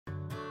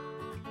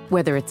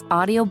Whether it's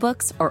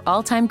audiobooks or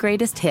all-time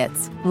greatest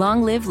hits,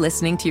 long live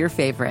listening to your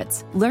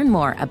favorites. Learn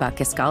more about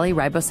Kisqali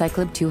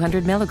Ribociclib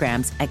 200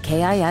 milligrams at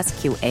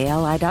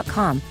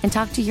KISQALI.com and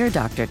talk to your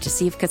doctor to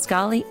see if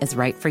Kisqali is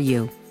right for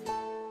you.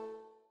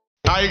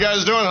 How you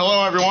guys doing?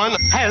 Hello, everyone.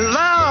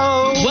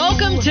 Hello.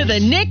 Welcome to the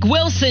Nick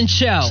Wilson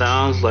Show.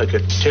 Sounds like a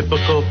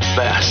typical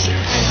bastard.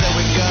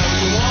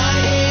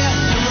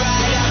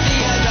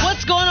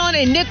 What's going on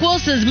in Nick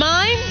Wilson's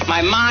mind?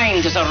 My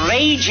mind is a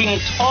raging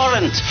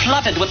torrent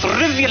flooded with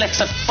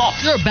rivulets of thought.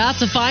 You're about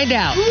to find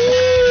out.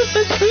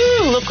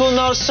 Look who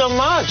knows so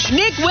much.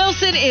 Nick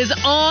Wilson is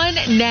on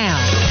now.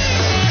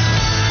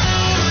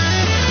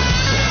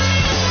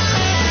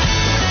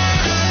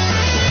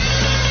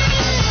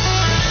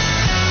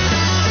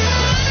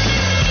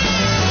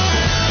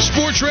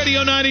 Sports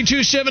Radio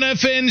 92.7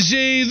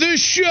 FNZ. The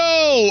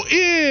show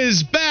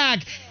is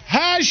back.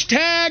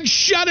 Hashtag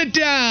shut it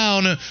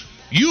down.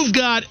 You've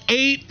got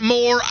 8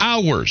 more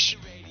hours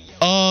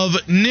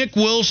of Nick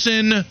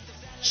Wilson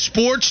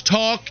sports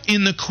talk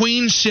in the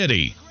Queen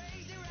City.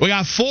 We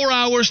got 4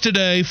 hours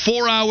today,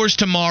 4 hours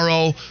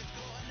tomorrow.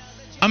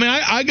 I mean,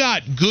 I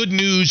got good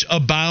news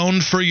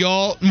abound for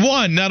y'all.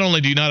 One, not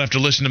only do you not have to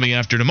listen to me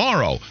after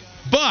tomorrow,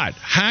 but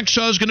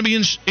Hacksaw is going to be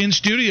in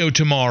studio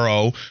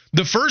tomorrow.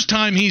 The first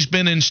time he's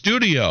been in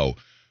studio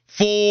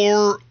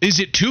for, is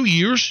it 2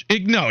 years?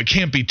 No, it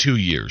can't be 2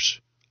 years.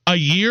 A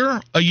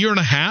year and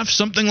a half,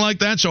 something like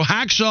that. So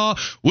Hacksaw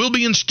will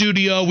be in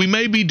studio. We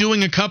may be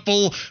doing a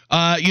couple,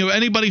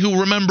 anybody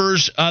who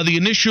remembers the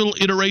initial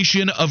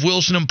iteration of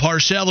Wilson and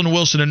Parcell and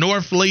Wilson and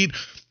Norfleet,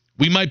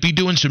 we might be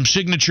doing some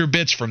signature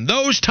bits from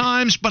those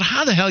times. But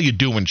how the hell you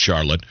doing,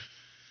 Charlotte?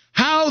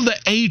 How the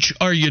H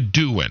are you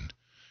doing?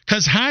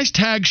 Because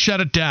hashtag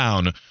shut it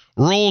down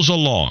rolls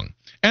along.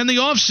 And the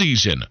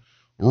offseason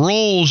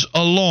rolls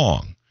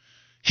along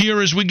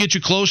here as we get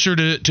you closer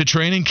to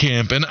training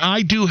camp. And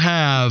I've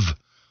got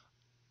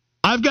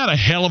a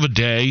hell of a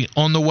day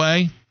on the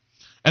way.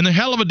 And the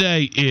hell of a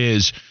day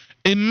is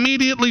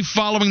immediately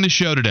following the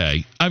show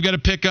today, I've got to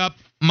pick up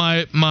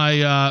my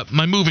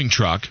moving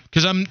truck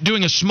because I'm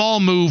doing a small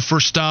move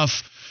for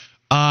stuff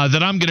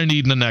that I'm going to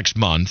need in the next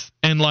month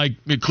and like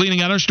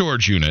cleaning out our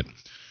storage unit.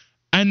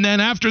 And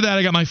then after that,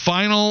 I got my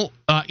final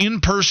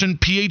in-person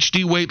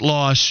PhD weight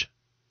loss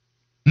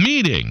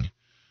meeting.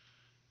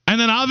 And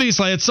then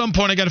obviously at some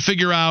point I got to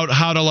figure out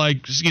how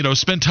to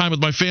spend time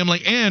with my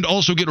family and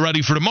also get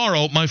ready for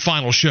tomorrow, my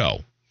final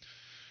show.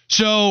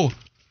 So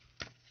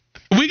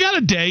we got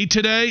a day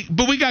today,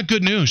 but we got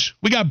good news.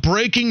 We got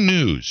breaking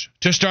news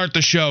to start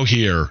the show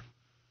here.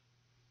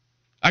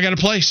 I got a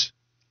place.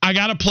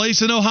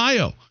 in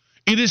Ohio.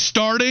 It is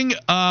starting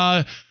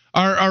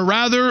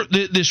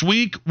this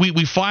week,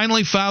 we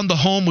finally found the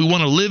home we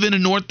want to live in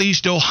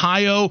Northeast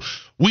Ohio.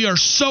 We are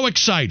so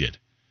excited.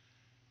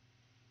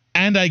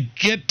 And I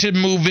get to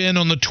move in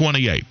on the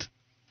 28th.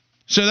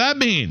 So that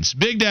means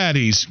Big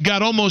Daddy's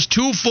got almost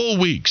 2 full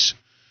weeks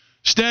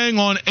staying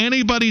on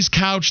anybody's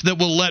couch that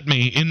will let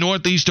me in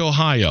Northeast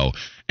Ohio.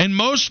 And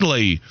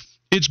mostly,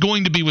 it's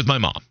going to be with my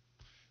mom.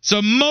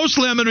 So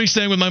mostly I'm going to be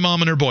staying with my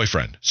mom and her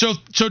boyfriend. So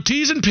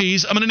T's and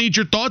P's, I'm going to need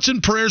your thoughts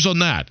and prayers on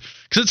that.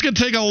 Because it's going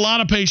to take a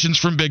lot of patience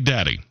from Big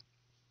Daddy.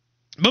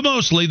 But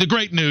mostly, the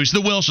great news,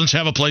 the Wilsons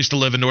have a place to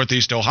live in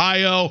Northeast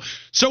Ohio.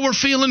 So we're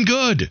feeling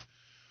good.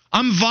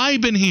 I'm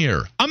vibing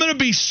here. I'm going to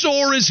be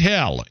sore as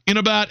hell in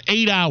about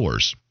 8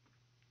 hours.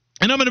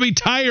 And I'm going to be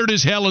tired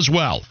as hell as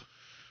well.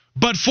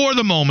 But for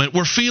the moment,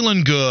 we're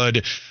feeling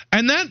good.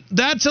 And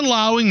that's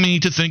allowing me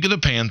to think of the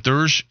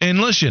Panthers.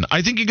 And listen,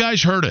 I think you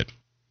guys heard it.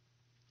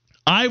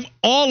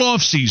 All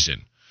off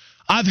season,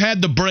 I've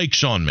had the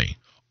brakes on me.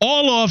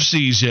 All off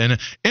season,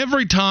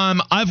 every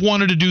time I've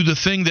wanted to do the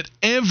thing that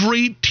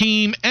every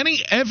team,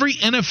 every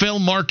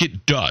NFL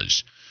market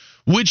does,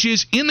 which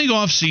is in the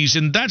off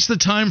season, that's the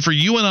time for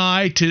you and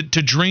I to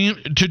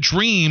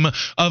dream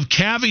of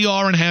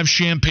caviar and have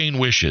champagne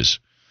wishes.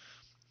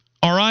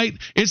 All right?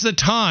 It's the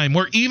time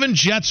where even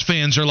Jets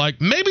fans are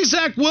like, maybe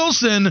Zach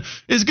Wilson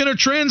is going to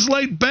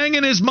translate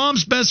banging his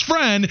mom's best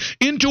friend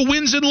into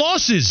wins and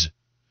losses.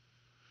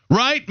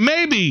 Right?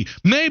 Maybe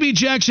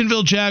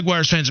Jacksonville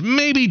Jaguars fans,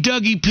 maybe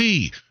Dougie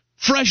P,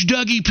 fresh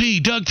Dougie P,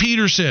 Doug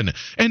Peterson,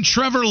 and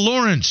Trevor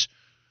Lawrence,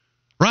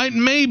 right?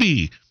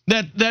 Maybe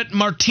that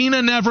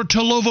Martina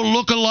Navratilova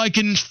lookalike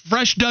and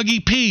fresh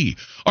Dougie P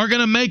are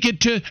going to make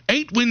it to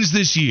 8 wins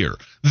this year.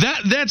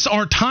 That's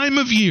our time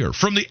of year,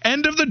 from the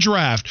end of the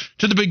draft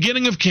to the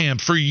beginning of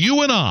camp, for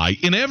you and I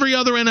and every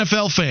other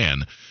NFL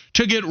fan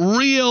to get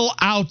real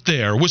out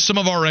there with some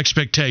of our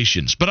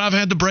expectations. But I've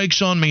had the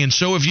brakes on me, and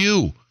so have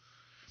you.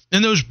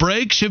 And those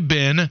breaks have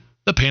been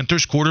the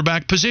Panthers'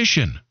 quarterback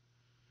position.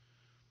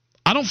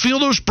 I don't feel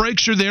those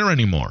breaks are there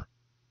anymore.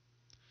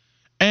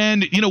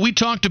 And, we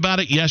talked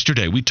about it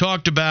yesterday. We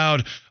talked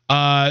about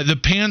the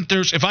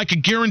Panthers. If I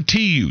could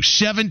guarantee you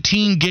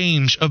 17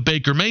 games of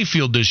Baker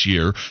Mayfield this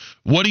year,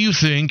 what do you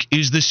think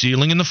is the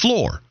ceiling and the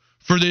floor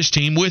for this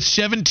team with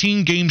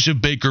 17 games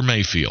of Baker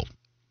Mayfield?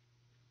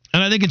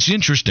 And I think it's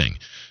interesting.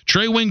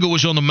 Trey Wingo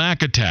was on the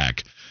Mac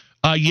Attack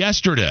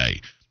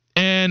yesterday.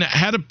 and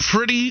had a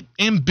pretty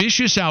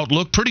ambitious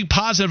outlook, pretty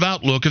positive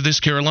outlook of this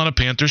Carolina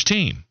Panthers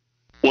team.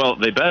 Well,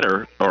 they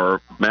better,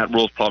 or Matt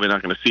Rule's probably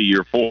not going to see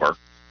year 4.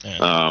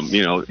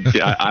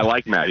 I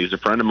like Matt. He's a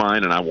friend of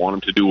mine, and I want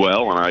him to do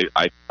well, and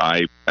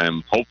I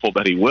am hopeful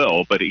that he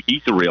will, but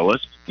he's a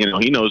realist.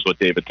 He knows what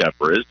David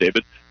Tepper is.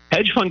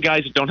 Hedge fund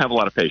guys don't have a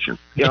lot of patience.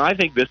 I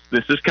think this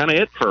is kind of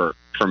it for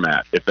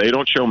Matt. If they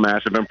don't show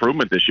massive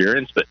improvement this year,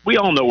 and we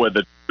all know where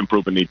the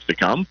improvement needs to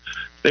come.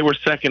 They were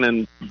second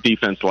in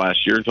defense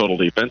last year in total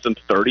defense and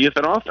 30th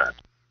in offense.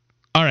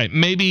 All right,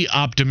 maybe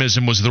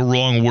optimism was the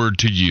wrong word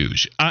to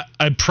use.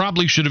 I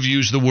probably should have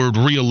used the word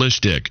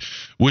realistic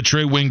with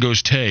Trey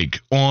Wingo's take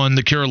on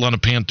the Carolina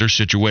Panthers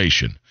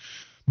situation.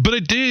 But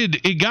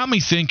it got me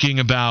thinking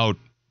about,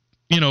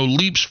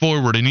 leaps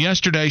forward. And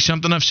yesterday,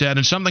 something I've said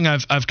and something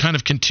I've kind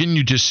of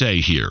continued to say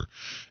here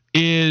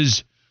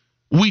is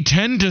we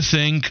tend to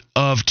think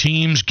of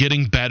teams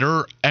getting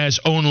better as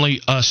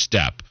only a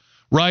step.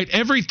 Right?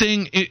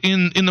 Everything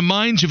in the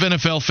minds of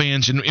NFL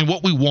fans and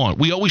what we want,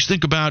 we always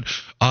think about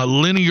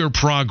linear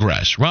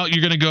progress. Well, you're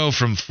going to go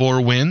from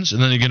 4 wins,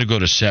 and then you're going to go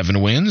to 7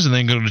 wins, and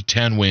then go to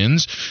 10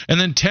 wins. And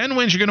then 10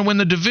 wins, you're going to win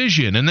the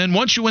division. And then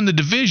once you win the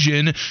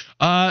division,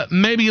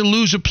 maybe you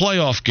lose a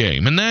playoff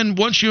game. And then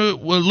once you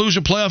lose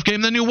a playoff game,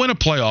 then you win a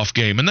playoff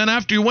game. And then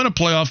after you win a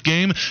playoff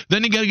game,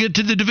 then you got to get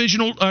to the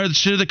divisional or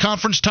to the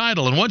conference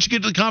title. And once you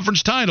get to the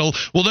conference title,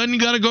 well, then you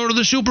got to go to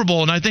the Super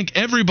Bowl. And I think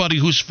everybody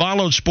who's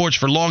followed sports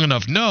for long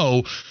enough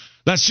know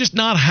that's just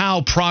not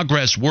how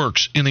progress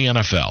works in the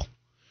NFL.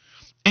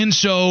 And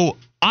so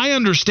I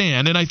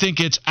understand, and I think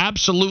it's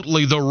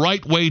absolutely the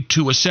right way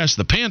to assess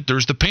the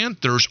Panthers. The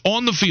Panthers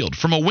on the field,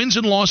 from a wins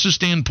and losses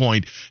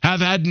standpoint,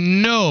 have had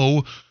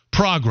no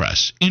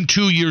progress in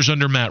 2 years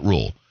under Matt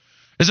Rule.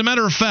 As a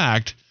matter of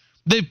fact,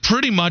 they've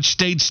pretty much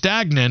stayed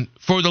stagnant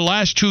for the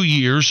last 2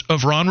 years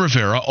of Ron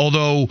Rivera,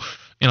 although,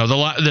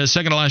 the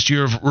second to last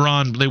year of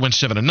Ron, they went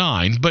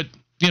 7-9, but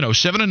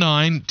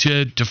 7-9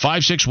 to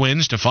 5-6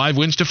 wins to 5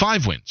 wins to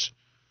 5 wins.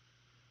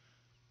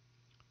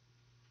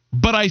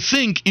 But I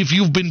think if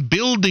you've been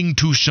building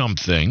to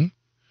something,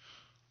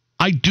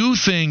 I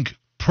think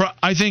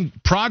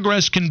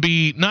progress can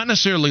be not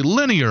necessarily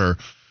linear,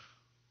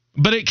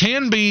 but it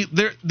can be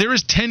there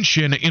is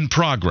tension in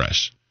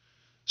progress.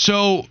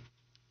 So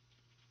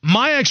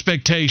my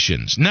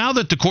expectations, now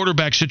that the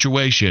quarterback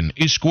situation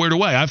is squared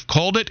away, I've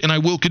called it and I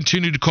will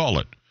continue to call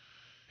it.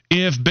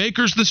 If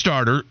Baker's the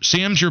starter,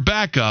 Sam's your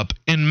backup,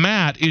 and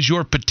Matt is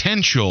your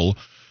potential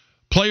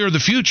player of the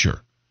future,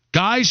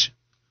 guys,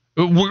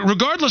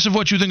 regardless of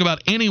what you think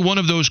about any one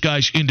of those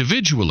guys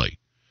individually,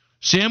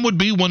 Sam would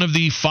be one of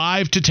the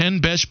 5 to 10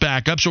 best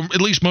backups, or at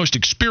least most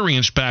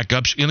experienced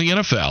backups in the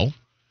NFL.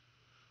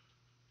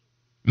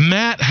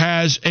 Matt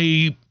has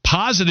a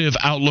positive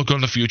outlook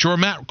on the future, or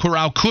Matt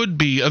Corral could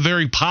be a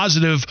very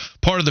positive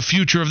part of the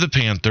future of the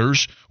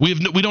Panthers. We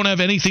don't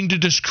have anything to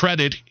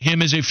discredit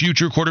him as a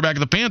future quarterback of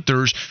the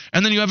Panthers,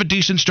 and then you have a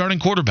decent starting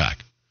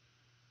quarterback.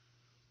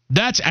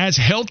 That's as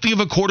healthy of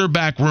a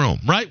quarterback room,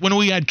 right? When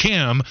we had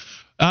Cam,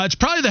 it's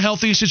probably the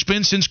healthiest it's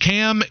been since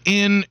Cam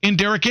in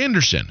Derek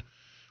Anderson,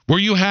 where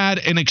you had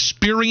an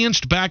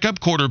experienced backup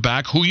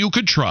quarterback who you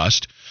could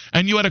trust,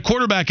 and you had a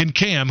quarterback in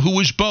Cam who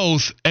was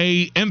both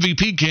a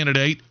MVP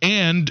candidate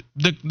and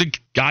the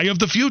guy of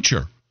the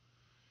future.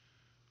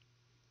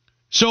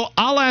 So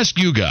I'll ask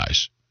you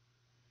guys,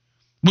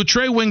 with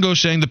Trey Wingo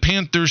saying the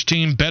Panthers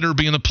team better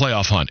be in the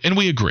playoff hunt, and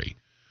we agree.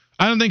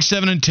 I don't think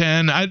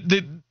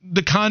 7-10.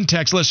 The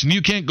context, listen,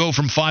 you can't go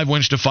from 5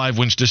 wins to 5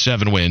 wins to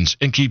 7 wins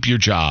and keep your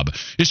job,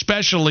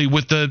 especially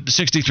with the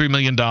 $63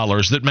 million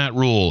that Matt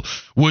Rule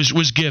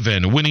was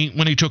given when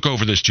he took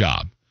over this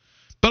job.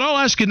 But I'll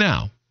ask you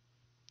now,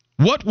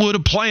 what would a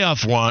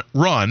playoff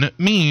run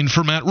mean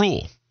for Matt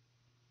Rule?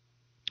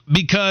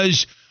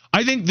 Because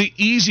I think the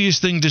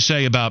easiest thing to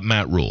say about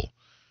Matt Rule,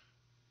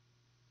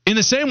 in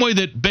the same way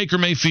that Baker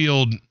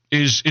Mayfield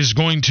is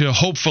going to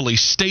hopefully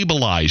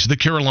stabilize the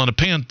Carolina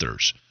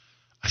Panthers,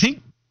 I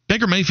think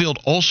Baker Mayfield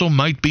also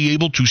might be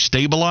able to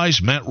stabilize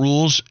Matt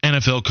Rule's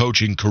NFL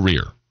coaching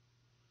career.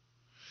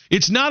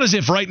 It's not as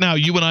if right now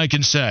you and I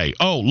can say,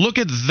 oh, look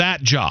at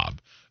that job.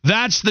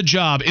 That's the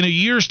job. In a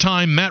year's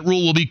time, Matt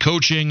Rule will be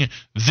coaching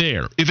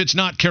there, if it's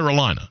not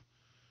Carolina.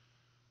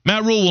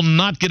 Matt Rule will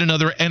not get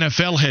another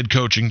NFL head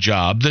coaching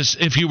job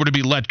if he were to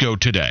be let go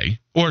today.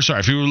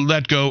 If he were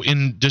let go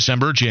in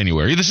December or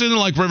January. This isn't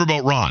like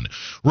Riverboat Ron.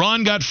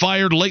 Ron got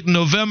fired late in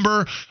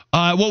November.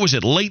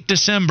 Late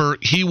December,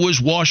 he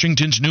was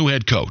Washington's new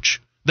head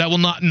coach. That will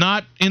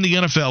not in the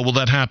NFL will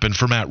that happen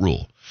for Matt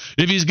Rule.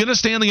 If he's going to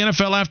stay in the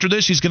NFL after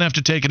this, he's going to have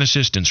to take an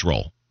assistant's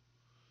role.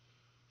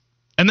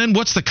 And then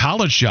what's the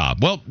college job?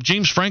 Well,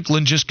 James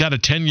Franklin just got a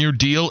 10-year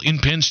deal in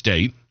Penn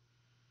State.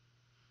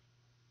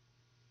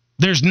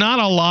 There's not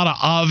a lot of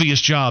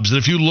obvious jobs that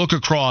if you look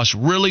across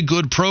really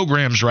good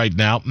programs right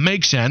now,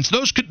 make sense.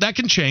 That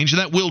can change, and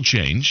that will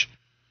change.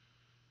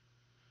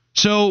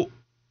 So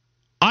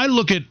I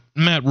look at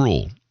Matt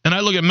Rule, and I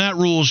look at Matt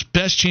Rule's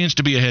best chance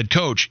to be a head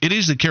coach. It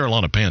is the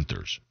Carolina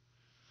Panthers.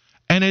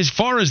 And as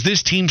far as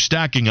this team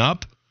stacking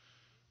up,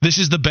 This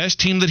is the best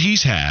team that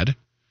he's had.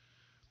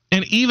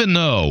 And even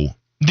though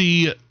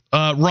the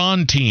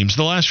Ron teams,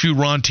 the last few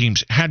Ron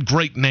teams, had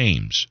great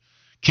names,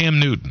 Cam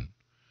Newton.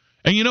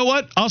 And you know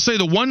what? I'll say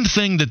the one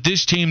thing that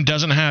this team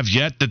doesn't have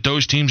yet that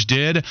those teams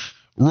did,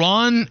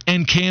 Ron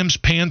and Cam's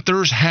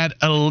Panthers had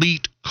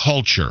elite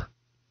culture.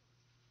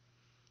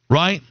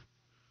 Right?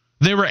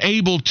 They were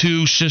able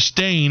to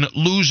sustain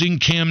losing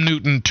Cam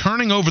Newton,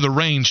 turning over the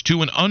reins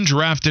to an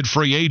undrafted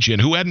free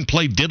agent who hadn't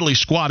played diddly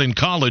squat in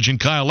college in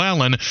Kyle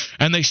Allen,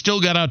 and they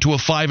still got out to a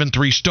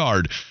 5-3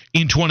 start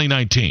in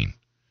 2019.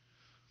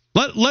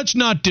 Let's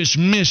not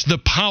dismiss the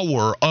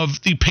power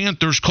of the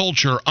Panthers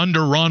culture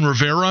under Ron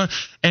Rivera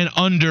and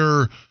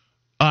under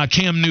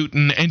Cam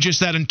Newton and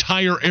just that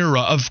entire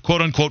era of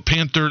quote-unquote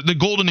Panther, the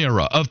golden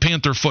era of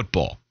Panther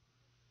football.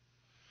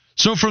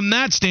 So from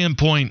that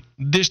standpoint,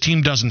 this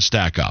team doesn't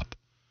stack up.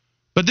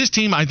 But this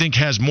team, I think,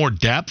 has more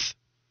depth.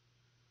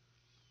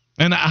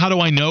 And how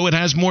do I know it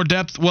has more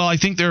depth? Well, I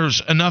think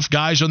there's enough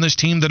guys on this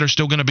team that are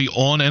still going to be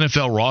on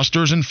NFL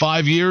rosters in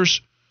 5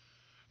 years.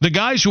 The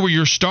guys who were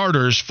your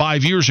starters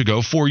 5 years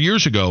ago, 4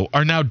 years ago,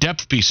 are now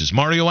depth pieces.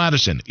 Mario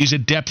Addison is a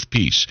depth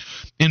piece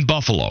in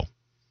Buffalo.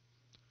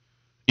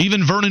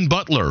 Even Vernon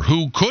Butler,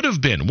 who could have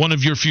been one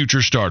of your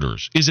future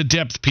starters, is a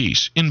depth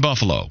piece in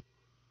Buffalo.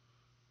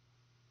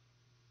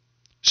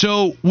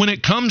 So when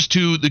it comes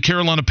to the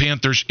Carolina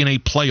Panthers in a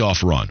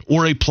playoff run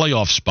or a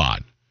playoff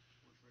spot,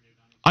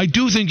 I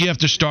do think you have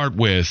to start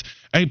with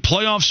a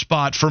playoff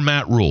spot for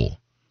Matt Rule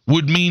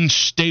would mean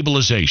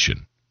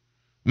stabilization.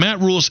 Matt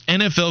Rule's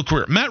NFL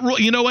career. Matt Rule,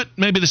 you know what?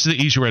 Maybe this is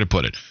the easier way to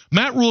put it.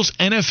 Matt Rule's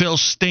NFL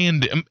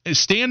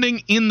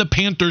standing in the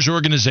Panthers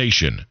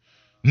organization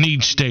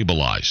needs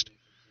stabilized.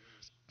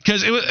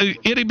 Because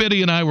Itty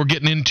Bitty and I were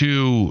getting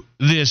into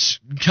this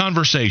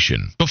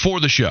conversation before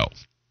the show.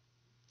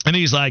 And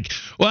he's like,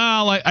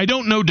 well, I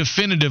don't know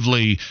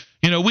definitively.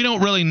 You know, we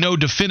don't really know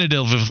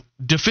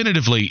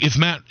definitively if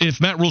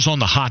Matt Rule's on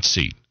the hot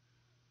seat.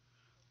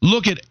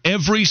 Look at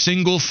every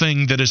single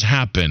thing that has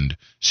happened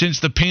since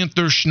the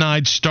Panthers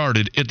schneid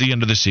started at the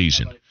end of the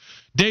season.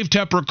 Dave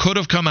Tepper could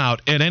have come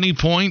out at any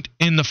point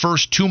in the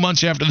first 2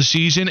 months after the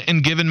season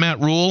and given Matt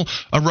Rule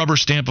a rubber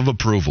stamp of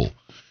approval.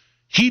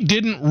 He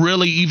didn't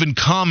really even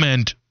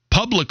comment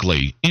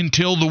publicly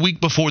until the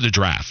week before the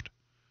draft.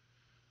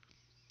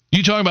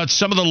 You talk about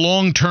some of the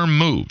long-term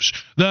moves.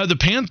 The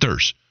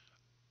Panthers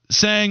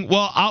saying,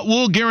 well,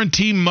 we'll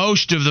guarantee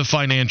most of the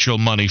financial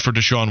money for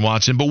Deshaun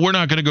Watson, but we're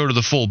not going to go to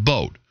the full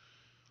boat.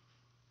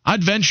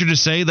 I'd venture to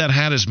say that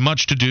had as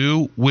much to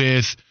do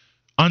with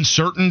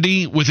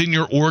uncertainty within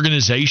your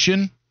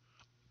organization.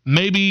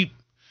 Maybe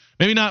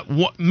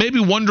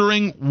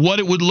wondering what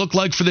it would look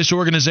like for this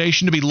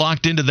organization to be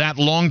locked into that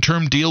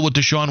long-term deal with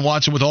Deshaun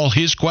Watson with all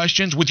his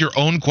questions, with your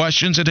own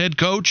questions at head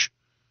coach.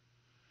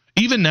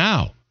 Even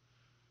now,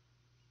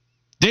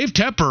 Dave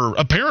Tepper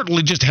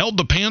apparently just held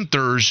the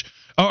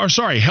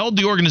held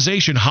the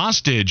organization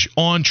hostage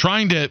on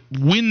trying to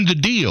win the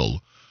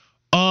deal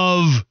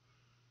of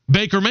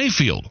Baker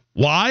Mayfield.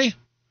 Why?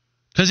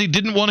 Because he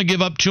didn't want to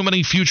give up too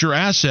many future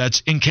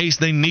assets in case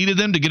they needed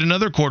them to get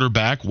another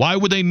quarterback. Why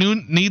would they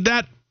need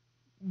that?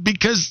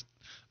 Because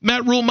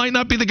Matt Rule might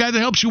not be the guy that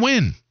helps you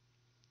win.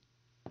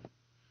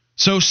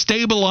 So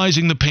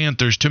stabilizing the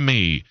Panthers, to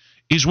me,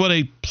 is what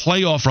a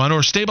playoff run,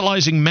 or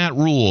stabilizing Matt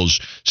Rule's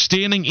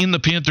standing in the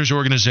Panthers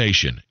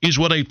organization, is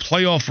what a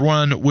playoff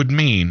run would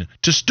mean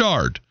to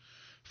start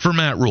for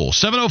Matt Rule.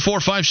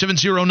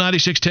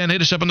 704-570-9610.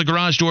 Hit us up on the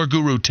Garage Door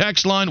Guru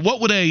text line.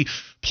 What would a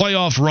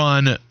playoff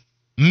run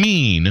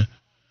mean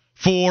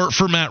for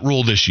Matt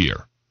Rule this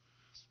year?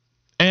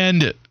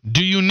 And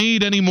do you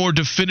need any more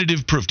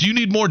definitive proof? Do you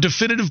need more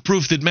definitive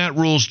proof that Matt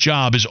Rule's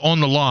job is on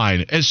the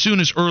line as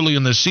soon as early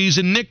in the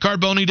season? Nick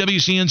Carboni,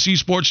 WCNC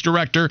Sports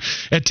Director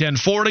at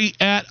 1040.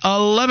 At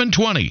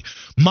 1120,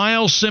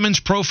 Miles Simmons,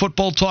 Pro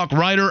Football Talk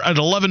writer at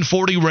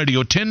 1140,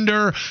 Radio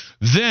Tinder.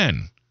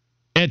 Then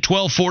at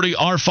 1240,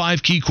 our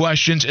 5 key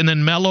questions. And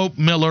then Mello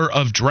Miller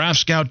of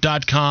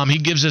DraftScout.com. He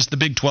gives us the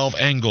Big 12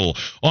 angle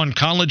on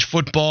college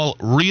football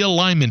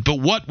realignment. But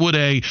what would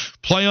a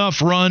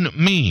playoff run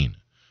mean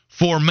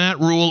for Matt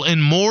Rule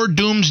and more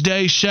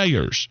doomsday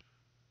sayers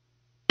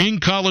in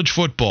college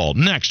football?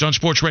 Next on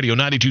Sports Radio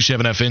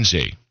 92.7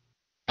 FNZ.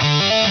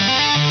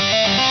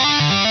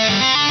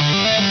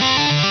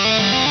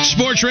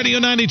 Sports Radio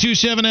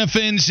 92.7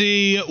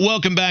 FNZ.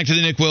 Welcome back to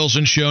the Nick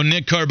Wilson Show.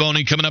 Nick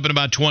Carboni coming up in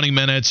about 20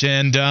 minutes.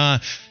 And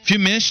if you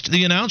missed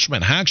the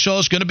announcement, Hacksaw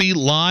is going to be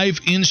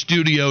live in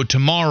studio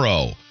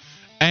tomorrow.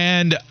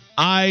 And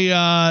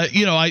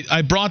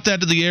I brought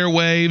that to the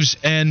airwaves,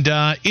 and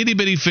Itty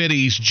Bitty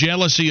Fitty's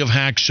jealousy of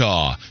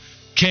Hacksaw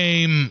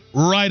came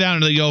right out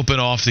into the open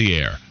off the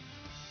air.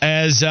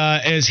 As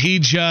he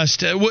just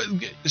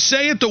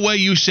say it the way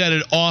you said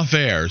it off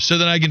air, so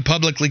that I can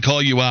publicly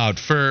call you out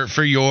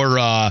for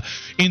your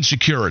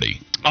insecurity.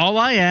 All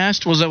I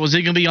asked was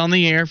he going to be on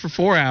the air for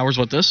 4 hours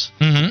with us?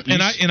 Mm-hmm.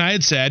 And I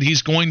had said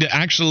he's going to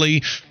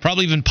actually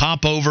probably even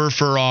pop over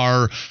for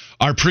our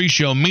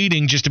pre-show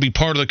meeting just to be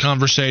part of the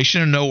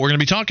conversation and know what we're going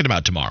to be talking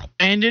about tomorrow.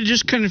 And it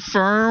just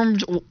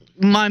confirmed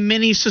my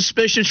many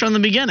suspicions from the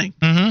beginning.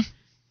 Mm-hmm.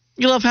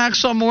 You love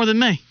Hacksaw more than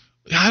me.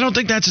 I don't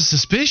think that's a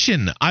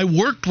suspicion. I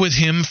worked with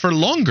him for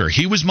longer.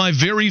 He was my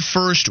very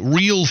first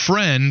real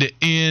friend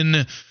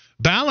in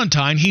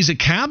Ballantyne. He's a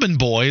cabin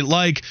boy.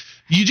 Like,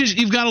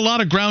 you've got a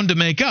lot of ground to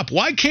make up.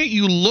 Why can't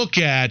you look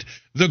at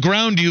the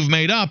ground you've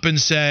made up and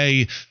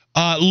say,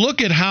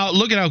 look at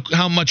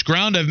how much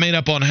ground I've made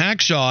up on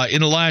Hacksaw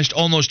in the last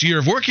almost year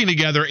of working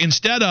together,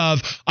 instead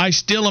of I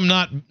still am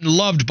not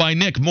loved by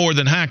Nick more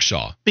than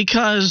Hacksaw.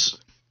 Because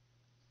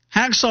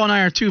Hacksaw and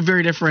I are two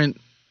very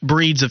different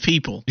breeds of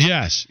people.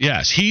 Yes.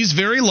 He's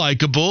very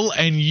likable,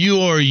 and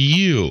you're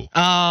you.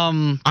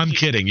 I'm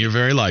kidding. You're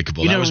very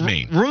likable. That was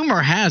mean.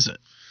 Rumor has it,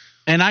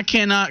 and I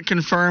cannot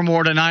confirm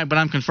or deny it, but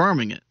I'm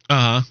confirming it.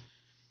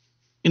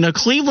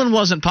 Cleveland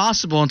wasn't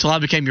possible until I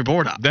became your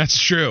board op. That's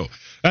true.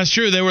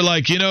 They were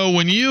like,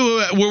 when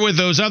you were with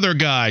those other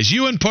guys,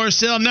 you and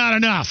Parcells, not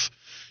enough.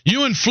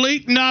 You and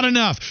Fleet, not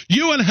enough.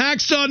 You and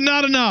Hacksaw,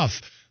 not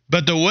enough.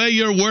 But the way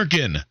you're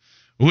working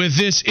with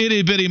this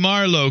itty-bitty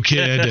Marlowe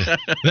kid,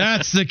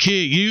 that's the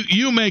key.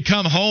 You may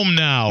come home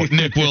now,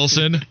 Nick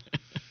Wilson.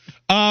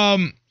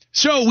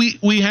 So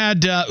we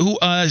had,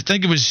 I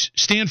think it was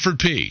Stanford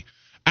P.,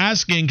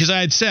 asking, because I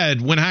had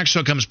said when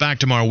Hacksaw comes back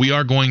tomorrow, we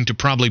are going to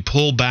probably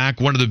pull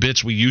back one of the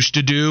bits we used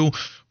to do,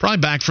 probably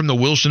back from the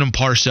Wilson and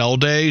Parcells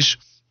days.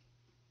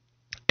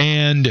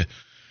 And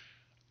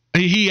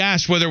he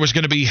asked whether it was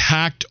going to be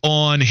Hacked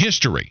on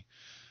History.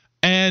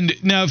 And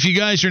now, if you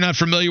guys are not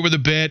familiar with the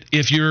bit,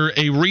 if you're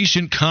a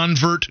recent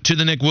convert to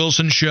the Nick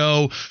Wilson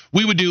Show,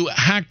 we would do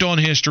Hacked on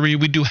History,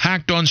 we do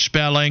Hacked on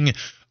Spelling,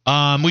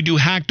 we do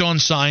Hacked on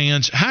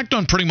Science, Hacked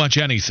on pretty much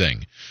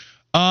anything.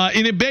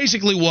 And it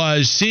basically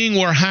was seeing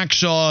where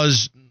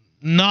Hacksaw's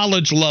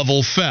knowledge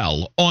level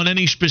fell on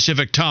any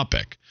specific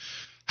topic.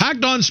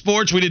 Hacked on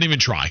sports, we didn't even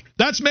try.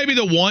 That's maybe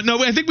the one.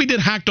 No, I think we did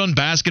Hacked on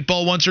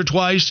basketball once or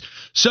twice.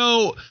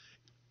 So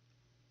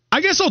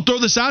I guess I'll throw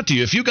this out to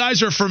you. If you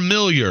guys are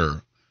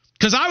familiar,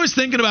 because I was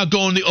thinking about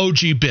going the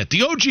OG bit.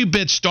 The OG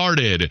bit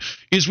started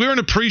is we were in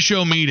a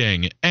pre-show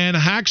meeting, and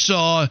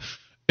Hacksaw,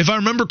 if I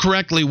remember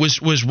correctly,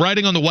 was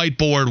writing on the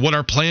whiteboard what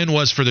our plan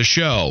was for the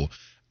show.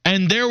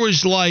 And there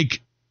was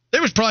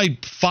probably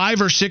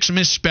 5 or 6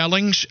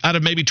 misspellings out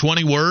of maybe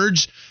 20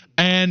 words.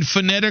 And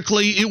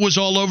phonetically, it was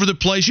all over the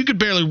place. You could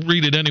barely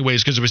read it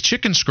anyways because it was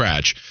chicken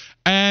scratch.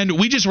 And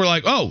we just were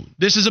like, oh,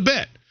 this is a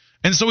bit.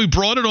 And so we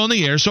brought it on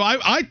the air. So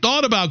I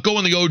thought about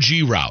going the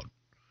OG route.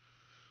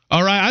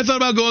 All right, I thought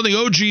about going the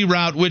OG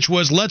route, which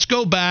was let's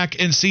go back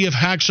and see if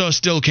Hacksaw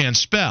still can't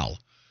spell.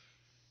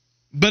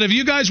 But if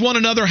you guys want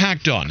another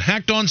Hacked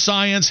on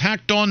Science,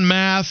 Hacked on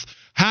Math,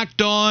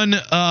 Hacked on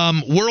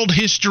world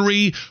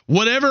history,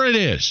 whatever it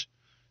is,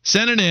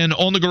 send it in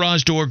on the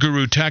Garage Door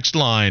Guru text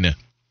line.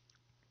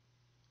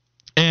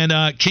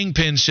 And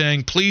Kingpin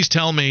saying, please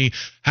tell me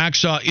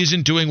Hacksaw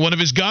isn't doing one of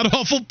his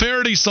god-awful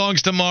parody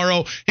songs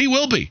tomorrow. He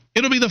will be.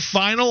 It'll be the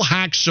final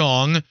Hack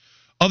song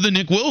of the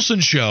Nick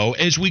Wilson Show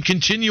as we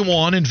continue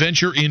on and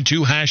venture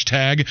into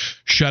hashtag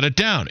Shut It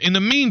Down. In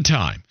the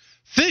meantime,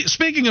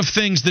 speaking of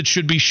things that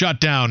should be shut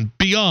down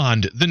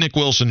beyond the Nick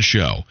Wilson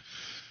Show,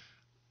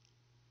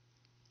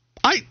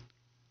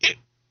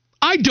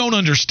 I don't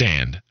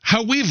understand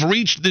how we've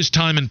reached this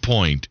time and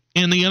point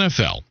in the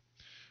NFL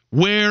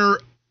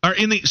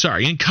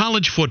in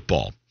college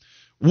football,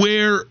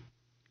 where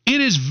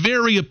it is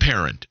very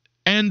apparent,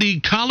 and the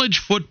college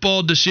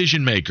football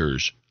decision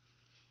makers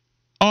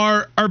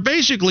are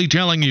basically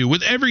telling you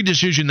with every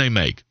decision they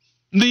make,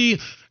 in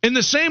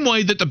the same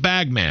way that the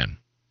bag man,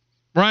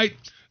 right?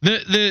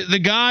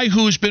 The guy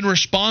who's been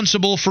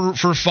responsible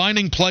for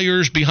finding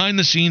players behind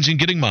the scenes and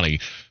getting money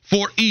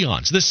for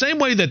eons, the same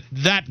way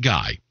that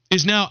guy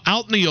is now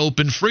out in the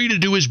open, free to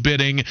do his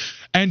bidding,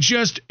 and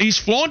he's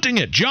flaunting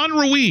it. John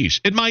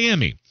Ruiz at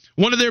Miami,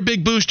 one of their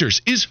big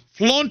boosters, is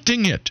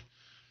flaunting it.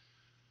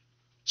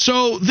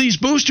 So these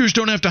boosters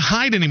don't have to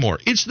hide anymore.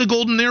 It's the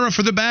golden era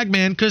for the bag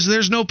man because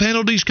there's no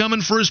penalties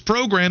coming for his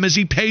program as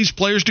he pays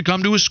players to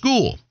come to his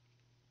school.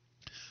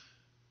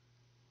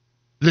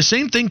 The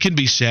same thing can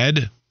be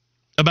said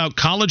about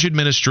college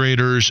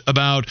administrators,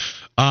 about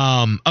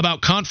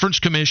conference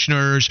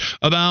commissioners,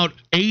 about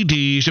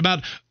ADs,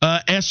 about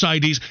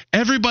SIDs.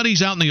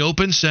 Everybody's out in the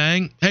open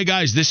saying, hey,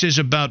 guys, this is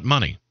about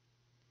money.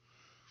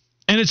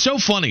 And it's so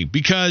funny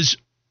because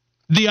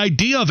the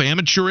idea of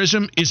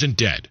amateurism isn't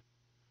dead.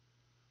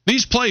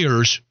 These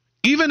players,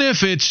 even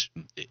if it's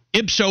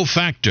ipso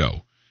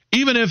facto,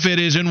 even if it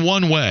is in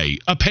one way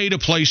a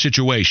pay-to-play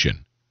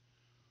situation,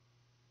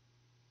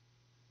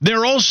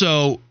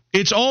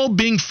 it's all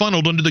being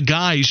funneled under the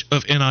guise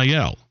of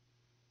NIL.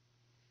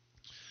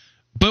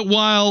 But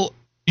while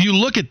you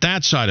look at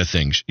that side of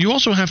things, you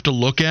also have to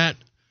look at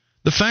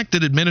the fact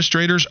that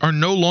administrators are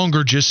no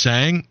longer just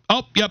saying,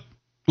 oh, yep,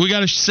 we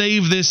got to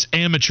save this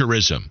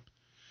amateurism.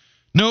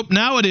 Nope,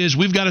 now it is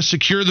we've got to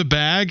secure the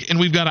bag and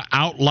we've got to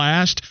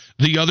outlast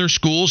the other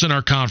schools in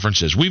our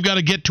conferences. We've got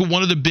to get to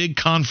one of the big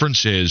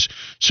conferences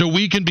so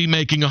we can be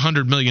making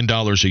 $100 million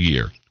a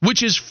year,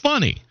 which is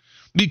funny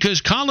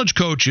because college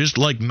coaches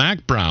like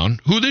Mac Brown,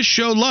 who this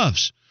show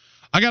loves,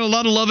 I got a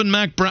lot of love in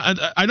Mack Brown.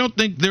 I don't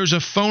think there's a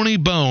phony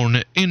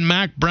bone in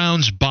Mack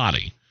Brown's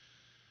body.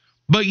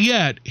 But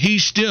yet,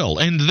 he's still,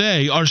 and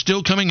they are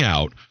still coming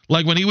out,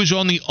 like when he was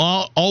on the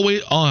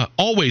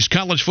Always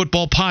College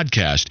Football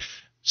podcast,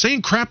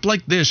 saying crap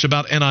like this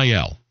about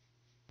NIL.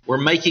 We're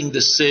making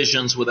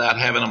decisions without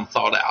having them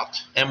thought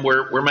out, and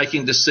we're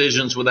making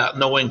decisions without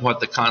knowing what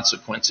the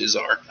consequences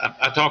are.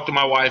 I talk to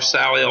my wife,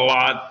 Sally, a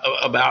lot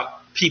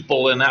about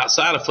people and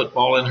outside of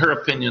football and her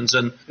opinions.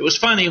 And it was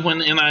funny when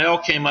NIL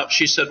came up,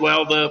 she said,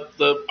 well,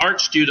 the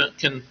art student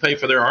can pay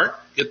for their art,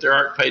 get their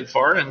art paid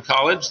for in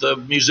college. The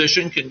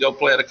musician can go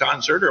play at a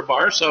concert or a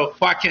bar. So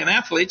why can't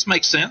athletes?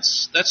 Makes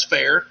sense. That's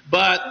fair.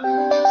 But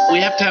we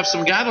have to have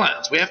some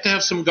guidelines. We have to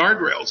have some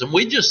guardrails. And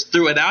we just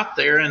threw it out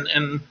there,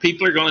 and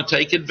people are going to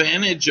take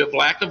advantage of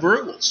lack of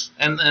rules.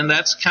 And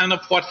that's kind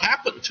of what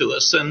happened to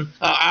us. And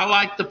I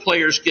like the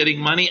players getting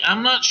money.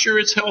 I'm not sure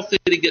it's healthy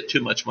to get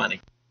too much money.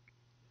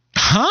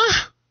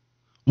 Huh?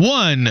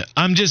 One,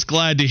 I'm just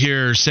glad to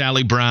hear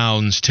Sally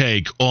Brown's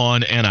take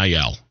on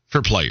NIL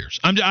for players.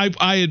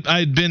 I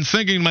had been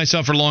thinking to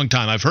myself for a long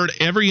time. I've heard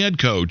every head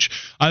coach.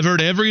 I've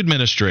heard every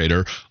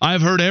administrator.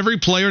 I've heard every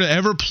player to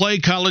ever play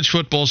college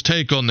football's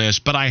take on this,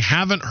 but I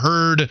haven't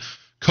heard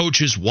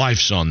coaches'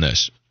 wives on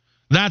this.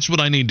 That's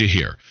what I need to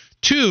hear.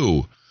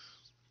 Two,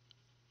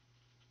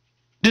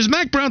 does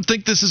Mack Brown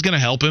think this is going to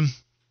help him?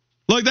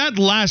 Like that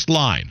last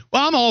line.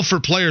 Well, I'm all for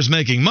players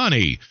making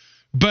money.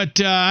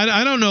 But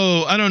I don't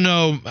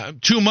know.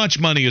 Too much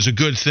money is a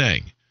good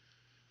thing.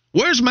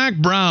 Where's Mack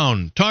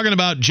Brown talking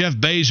about Jeff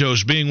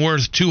Bezos being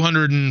worth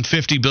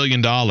 $250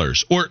 billion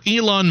or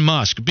Elon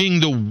Musk being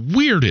the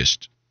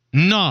weirdest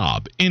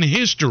knob in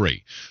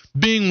history,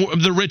 being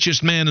the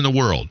richest man in the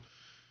world?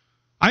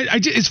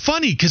 It's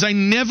funny because I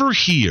never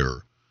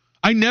hear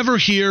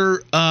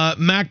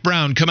Mack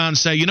Brown come out and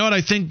say, you know what,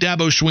 I think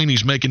Dabo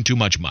Swinney's making too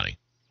much money.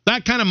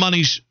 That kind of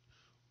money's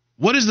 –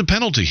 what is the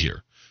penalty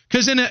here?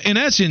 Because in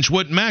essence,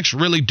 what Mack's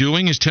really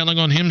doing is telling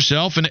on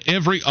himself and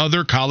every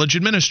other college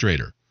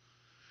administrator.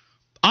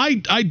 I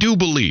do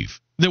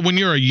believe that when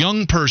you're a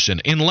young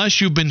person,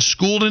 unless you've been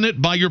schooled in it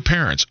by your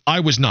parents, I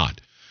was not,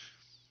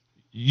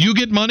 you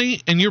get money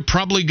and you're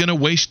probably going to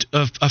waste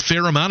a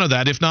fair amount of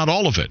that, if not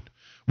all of it.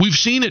 We've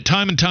seen it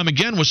time and time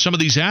again with some of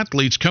these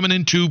athletes coming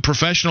into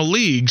professional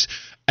leagues,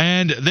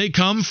 and they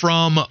come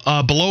from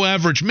below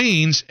average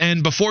means,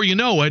 and before you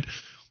know it,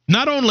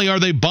 not only are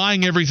they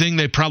buying everything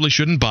they probably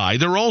shouldn't buy,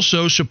 they're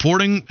also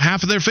supporting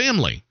half of their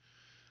family.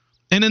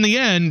 And in the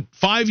end,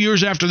 5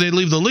 years after they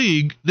leave the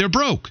league, they're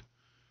broke.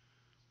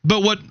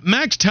 But what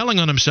Mack's telling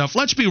on himself,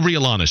 let's be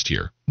real honest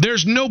here.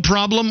 There's no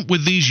problem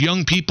with these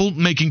young people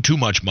making too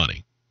much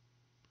money.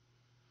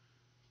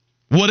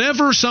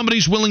 Whatever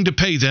somebody's willing to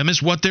pay them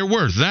is what they're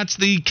worth. That's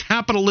the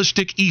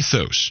capitalistic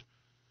ethos.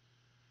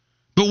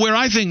 But where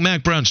I think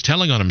Mack Brown's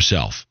telling on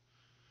himself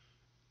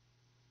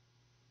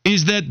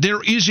is that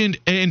there isn't,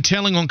 and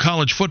telling on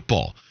college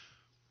football,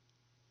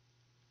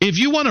 if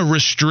you want to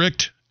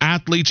restrict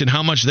athletes and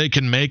how much they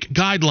can make,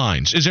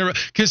 guidelines. Is there?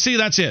 Because see,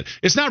 that's it.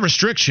 It's not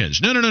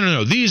restrictions.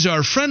 No. These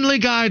are friendly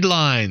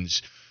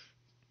guidelines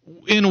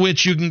in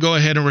which you can go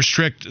ahead and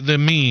restrict the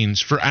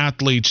means for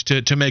athletes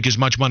to make as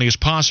much money as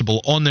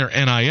possible on their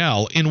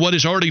NIL in what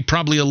is already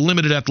probably a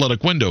limited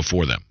athletic window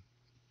for them.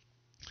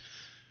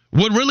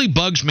 What really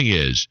bugs me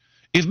is,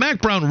 if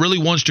Mack Brown really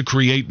wants to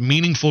create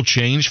meaningful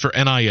change for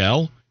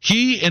NIL,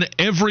 he and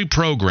every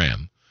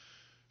program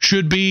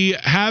should be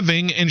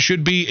having, and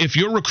should be, if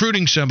you're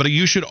recruiting somebody,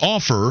 you should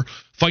offer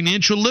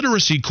financial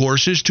literacy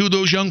courses to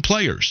those young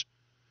players.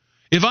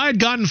 If I had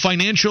gotten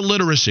financial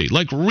literacy,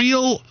 like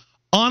real,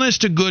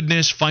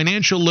 honest-to-goodness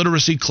financial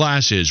literacy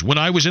classes when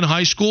I was in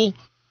high school,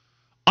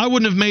 I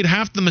wouldn't have made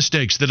half the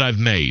mistakes that I've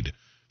made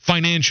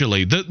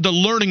financially, the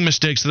learning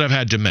mistakes that I've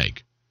had to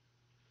make.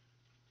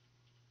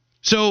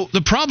 So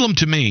the problem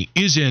to me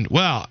isn't,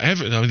 well,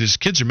 these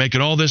kids are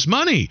making all this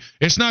money.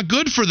 It's not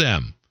good for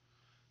them.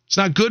 It's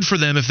not good for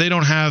them if they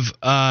don't have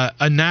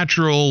a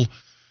natural,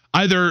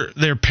 either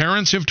their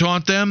parents have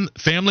taught them,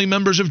 family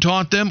members have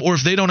taught them, or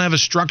if they don't have a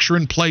structure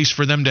in place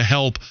for them to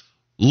help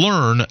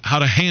learn how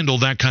to handle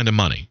that kind of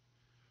money.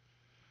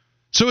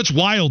 So it's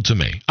wild to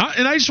me.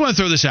 And I just want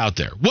to throw this out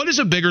there. What is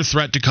a bigger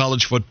threat to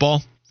college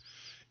football?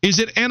 Is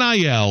it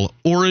NIL,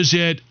 or is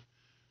it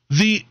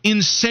the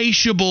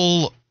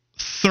insatiable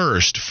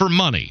thirst for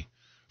money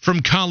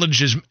from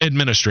college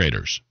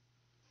administrators?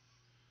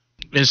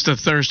 It's the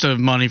thirst of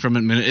money from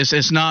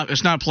it's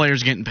not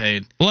players getting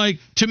paid. Like,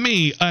 to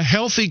me, a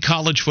healthy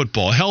college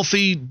football,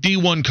 healthy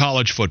D1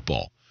 college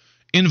football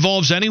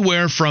involves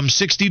anywhere from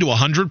 60 to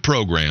 100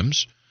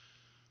 programs.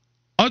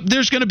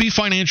 There's going to be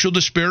financial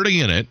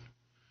disparity in it,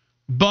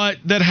 but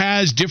that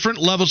has different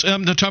levels.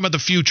 I'm talking about the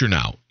future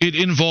now. It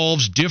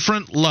involves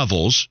different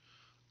levels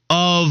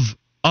of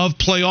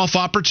playoff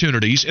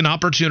opportunities and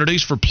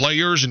opportunities for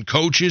players and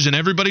coaches and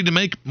everybody to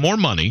make more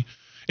money.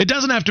 It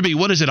doesn't have to be,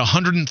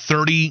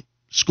 130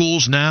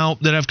 schools now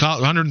that have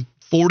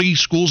 140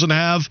 schools that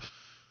have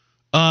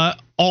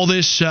all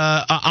this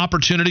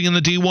opportunity in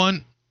the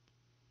D1.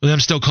 I'm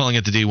still calling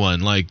it the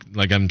D1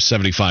 like I'm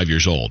 75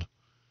 years old.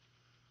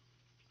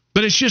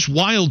 But it's just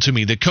wild to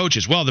me that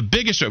coaches, well, the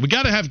biggest, we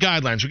got to have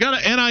guidelines. We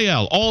got to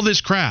NIL, all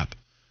this crap.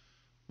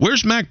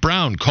 Where's Mack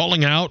Brown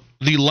calling out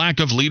the lack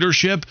of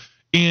leadership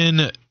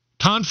in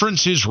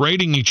conferences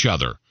rating each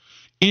other,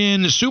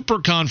 in super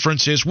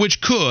conferences, which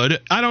could,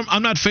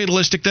 I'm not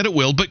fatalistic that it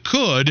will, but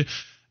could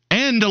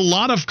end a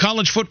lot of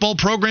college football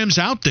programs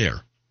out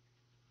there.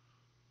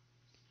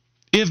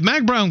 If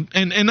Mack Brown,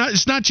 and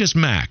it's not just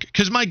Mack,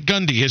 because Mike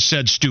Gundy has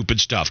said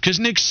stupid stuff, because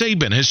Nick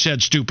Saban has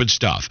said stupid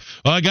stuff.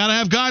 I got to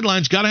have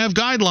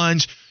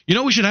guidelines. You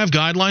know what we should have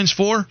guidelines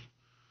for?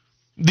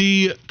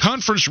 The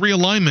conference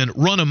realignment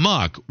run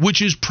amok,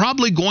 which is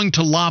probably going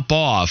to lop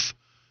off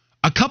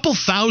a couple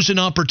thousand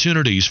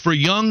opportunities for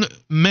young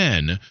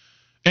men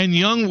and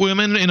young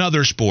women in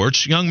other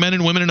sports, young men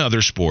and women in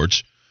other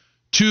sports,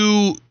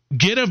 to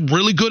get a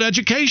really good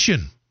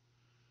education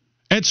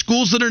at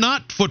schools that are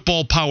not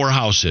football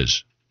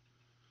powerhouses.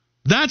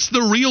 That's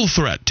the real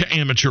threat to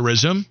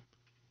amateurism.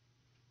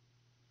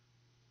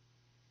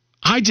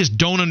 I just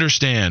don't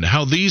understand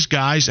how these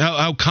guys,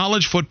 how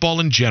college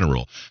football in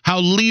general, how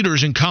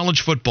leaders in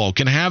college football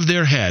can have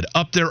their head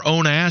up their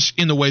own ass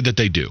in the way that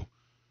they do.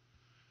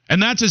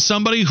 And that's as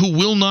somebody who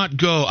will not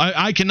go,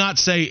 I cannot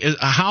say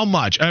how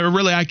much,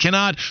 I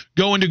cannot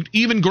go into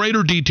even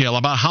greater detail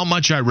about how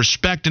much I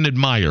respect and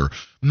admire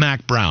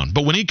Mack Brown.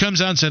 But when he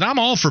comes out and said, I'm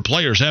all for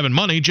players having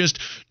money, just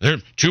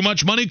too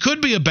much money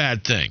could be a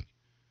bad thing.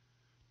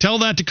 Tell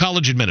that to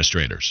college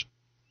administrators.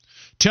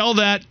 Tell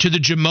that to the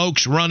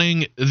jamokes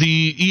running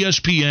the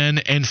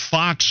ESPN and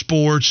Fox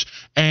Sports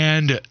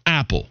and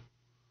Apple.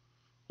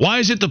 Why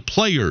is it the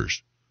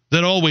players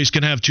that always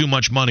can have too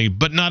much money,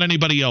 but not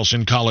anybody else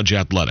in college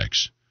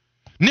athletics?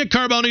 Nick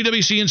Carboni,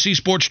 WCNC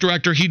Sports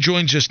Director, he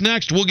joins us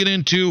next. We'll get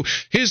into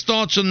his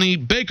thoughts on the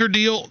Baker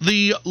deal,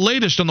 the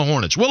latest on the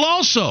Hornets. We'll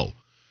also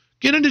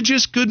get into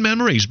just good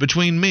memories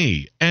between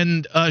me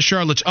and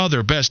Charlotte's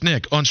other best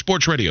Nick on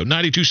Sports Radio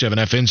 92.7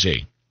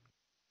 FNZ.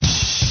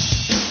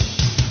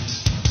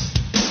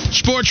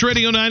 Sports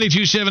Radio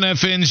 92.7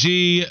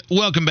 FNZ.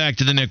 Welcome back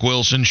to the Nick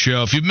Wilson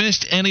Show. If you've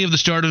missed any of the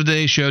start of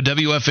today's show,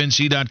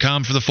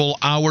 WFNZ.com for the full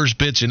hours,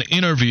 bits, and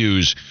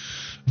interviews.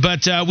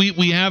 But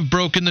we have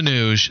broken the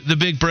news, the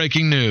big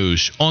breaking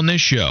news on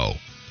this show.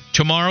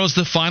 Tomorrow's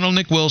the final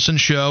Nick Wilson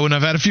Show, and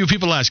I've had a few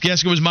people ask,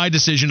 yes, it was my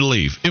decision to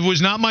leave. If it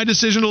was not my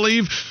decision to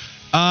leave,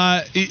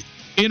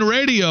 in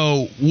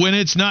radio, when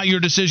it's not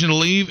your decision to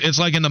leave, it's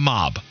like in the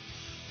mob.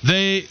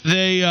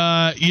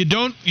 You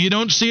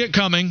don't see it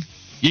coming.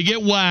 You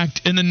get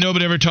whacked, and then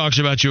nobody ever talks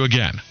about you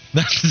again.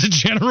 That's the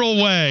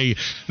general way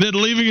that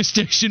leaving a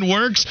station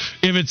works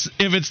if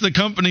it's the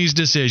company's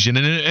decision.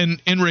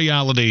 And in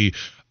reality,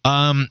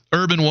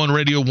 Urban One,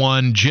 Radio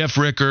One, Jeff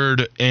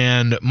Rickard,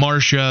 and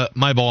Marcia,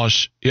 my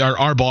boss,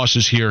 our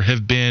bosses here,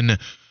 have been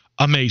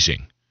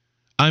amazing.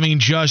 I mean,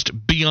 just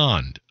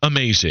beyond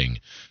amazing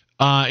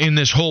in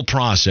this whole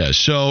process.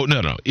 So,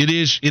 no. It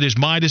is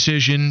my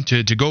decision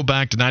to go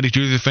back to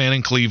 92 The Fan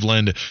in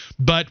Cleveland.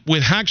 But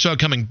with Hacksaw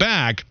coming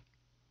back,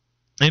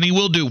 and he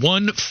will do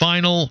one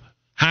final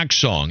Hack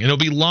song, and it'll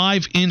be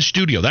live in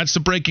studio. That's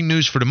the breaking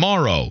news for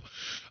tomorrow.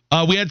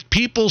 We had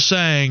people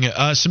saying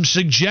some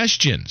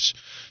suggestions,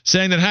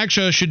 saying that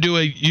Hacksaw should do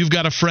a "You've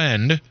Got a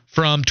Friend"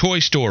 from Toy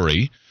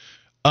Story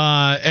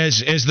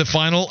as the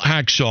final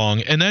Hack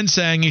song, and then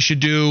saying he should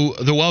do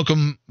the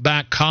Welcome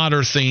Back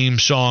Kotter theme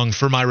song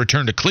for My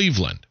Return to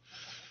Cleveland.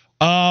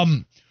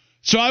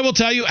 So I will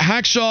tell you,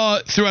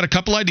 Hacksaw threw out a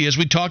couple ideas.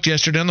 We talked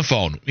yesterday on the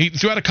phone. He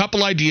threw out a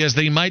couple ideas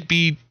that he might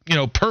be,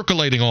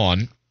 percolating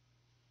on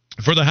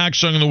for the Hack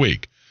Song of the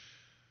Week.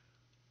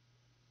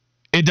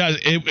 They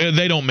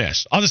don't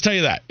miss. I'll just tell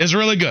you that. It's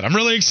really good. I'm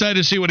really excited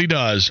to see what he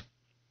does.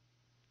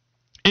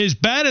 As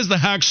bad as the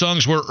Hack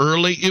songs were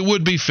early, it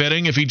would be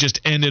fitting if he just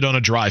ended on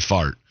a dry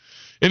fart.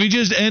 If he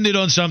just ended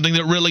on something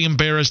that really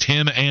embarrassed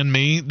him and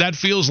me, that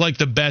feels like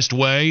the best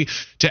way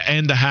to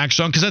end the Hack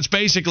song, because that's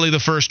basically the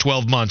first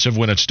 12 months of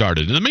when it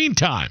started. In the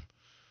meantime,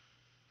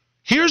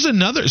 here's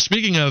another,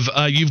 speaking of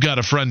You've Got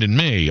a Friend in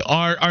Me,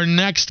 our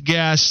next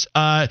guest,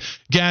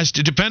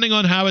 depending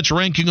on how it's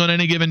ranking on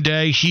any given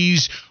day,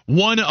 he's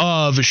one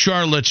of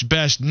Charlotte's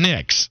best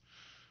Nicks.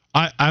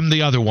 I'm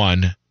the other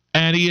one,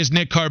 and he is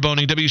Nick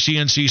Carboni,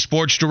 WCNC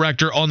Sports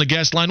Director, on the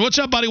guest line. What's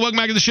up, buddy? Welcome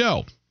back to the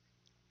show.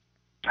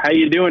 How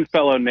you doing,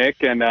 fellow Nick?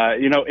 And,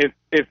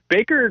 if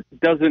Baker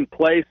doesn't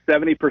play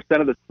 70%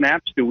 of the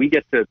snaps, do we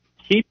get to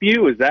keep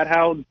you? Is that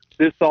how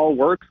this all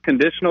works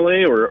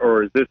conditionally,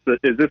 or is this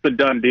a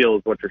done deal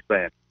is what you're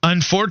saying?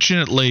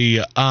 Unfortunately,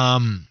 I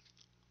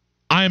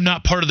am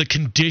not part of the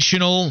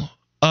conditional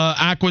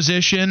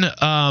acquisition,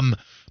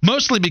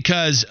 mostly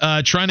because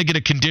trying to get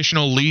a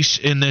conditional lease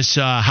in this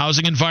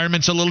housing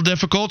environment's a little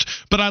difficult,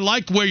 but I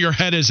like where your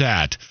head is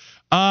at.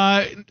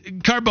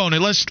 Carboni,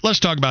 let's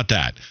talk about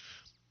that.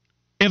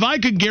 If I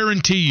could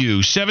guarantee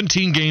you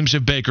 17 games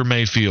of Baker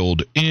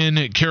Mayfield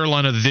in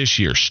Carolina this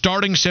year,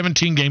 starting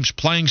 17 games,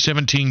 playing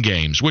 17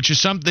 games, which is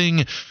something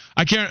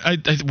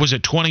was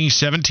it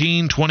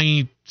 2017,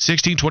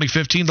 2016,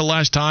 2015 the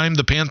last time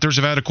the Panthers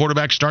have had a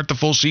quarterback start the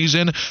full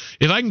season?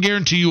 If I can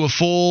guarantee you a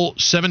full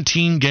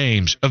 17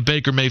 games of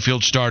Baker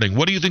Mayfield starting,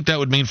 what do you think that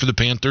would mean for the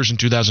Panthers in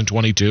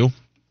 2022?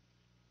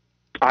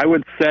 I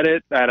would set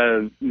it at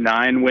a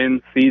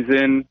 9-win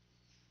season.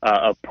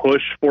 A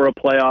push for a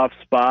playoff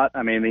spot.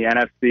 I mean, the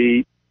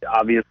NFC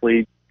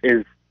obviously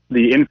is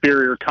the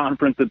inferior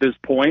conference at this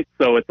point,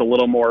 so it's a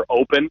little more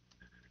open.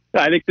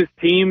 I think this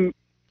team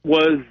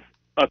was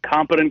a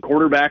competent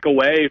quarterback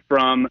away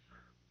from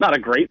not a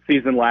great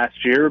season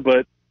last year,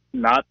 but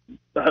not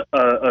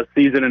a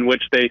season in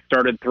which they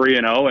started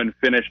 3-0 and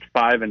finished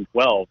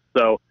 5-12.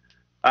 So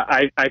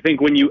I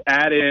think when you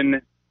add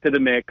in to the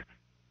mix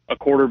a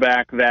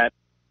quarterback that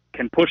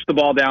can push the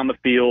ball down the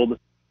field,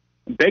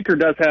 Baker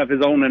does have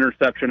his own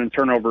interception and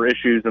turnover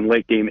issues and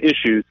late game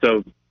issues,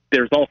 so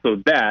there's also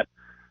that.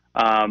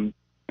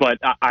 But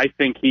I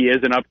think he is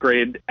an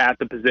upgrade at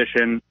the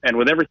position, and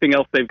with everything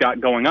else they've got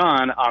going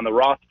on the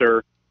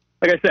roster,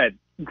 like I said,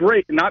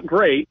 great, not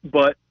great,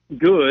 but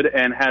good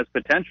and has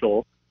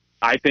potential.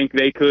 I think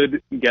they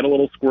could get a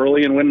little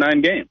squirrely and win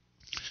 9 games.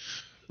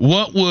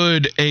 What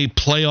would a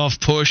playoff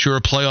push or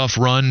a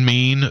playoff run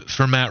mean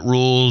for Matt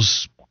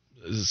Rule's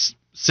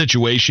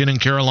situation in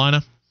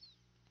Carolina?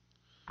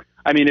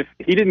 I mean, if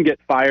he didn't get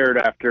fired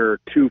after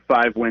 2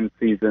 5-win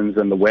seasons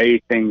and the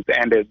way things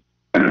ended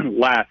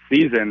last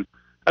season,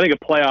 I think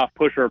a playoff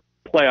push or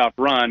playoff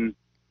run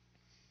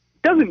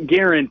doesn't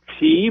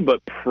guarantee,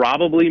 but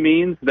probably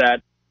means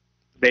that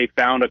they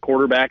found a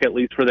quarterback at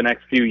least for the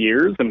next few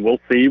years, and we'll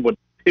see what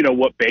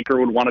Baker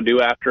would want to do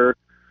after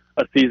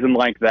a season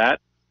like that.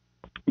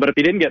 But if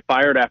he didn't get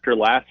fired after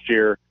last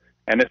year,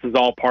 and this is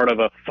all part of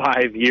a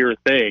 5-year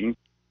thing,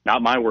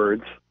 not my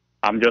words,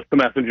 I'm just the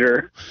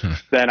messenger,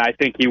 then I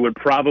think he would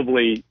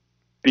probably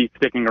be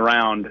sticking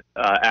around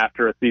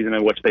after a season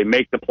in which they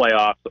make the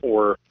playoffs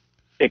or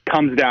it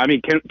comes down. I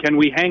mean, can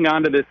we hang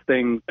on to this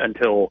thing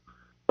until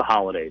the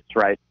holidays,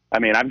 right? I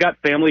mean, I've got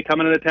family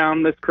coming into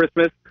town this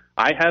Christmas.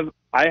 I have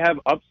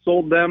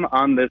upsold them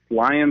on this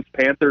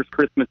Lions-Panthers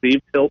Christmas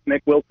Eve tilt,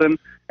 Nick Wilson,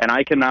 and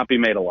I cannot be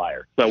made a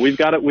liar. So we've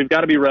got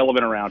to be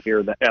relevant around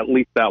here at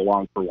least that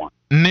long for one.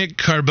 Nick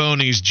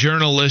Carboni's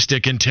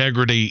journalistic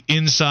integrity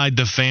inside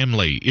the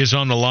family is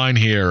on the line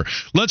here.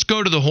 Let's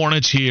go to the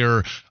Hornets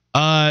here.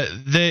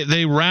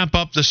 They wrap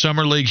up the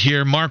summer league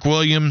here. Mark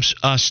Williams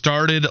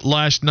started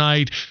last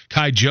night.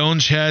 Kai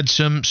Jones had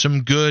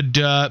some good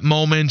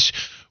moments.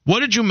 What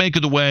did you make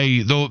of the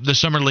way the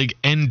summer league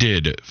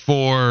ended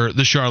for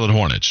the Charlotte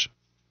Hornets?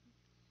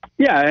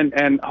 Yeah,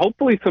 and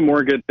hopefully some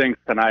more good things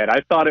tonight.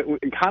 I thought it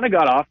kind of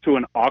got off to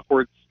an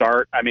awkward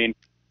start. I mean,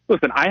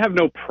 listen, I have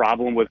no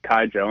problem with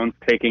Kai Jones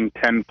taking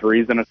 10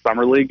 threes in a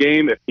summer league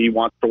game if he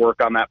wants to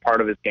work on that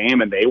part of his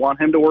game and they want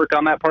him to work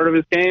on that part of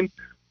his game.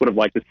 Would have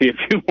liked to see a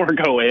few more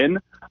go in,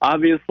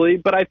 obviously,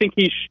 but I think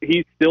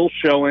he's still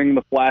showing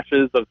the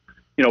flashes of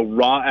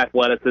raw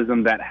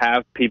athleticism that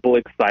have people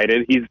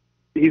excited.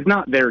 He's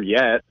not there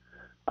yet,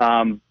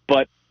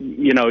 but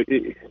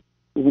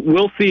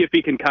we'll see if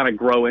he can kind of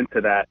grow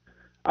into that.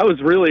 I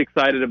was really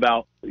excited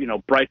about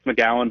Bryce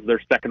McGowan's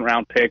their second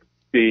round pick,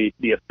 the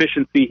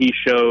efficiency he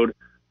showed,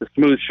 the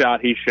smooth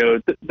shot he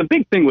showed. The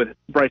big thing with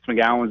Bryce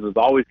McGowan's is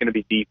always going to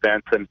be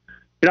defense, and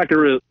you're not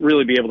going to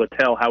really be able to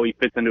tell how he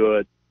fits into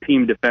a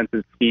team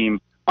defensive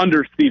scheme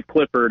under Steve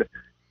Clifford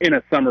in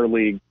a summer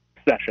league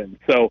session.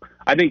 So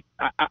I think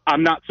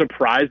I'm not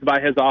surprised by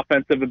his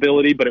offensive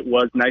ability, but it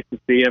was nice to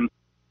see him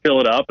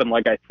fill it up and,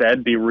 like I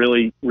said, be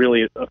really,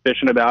 really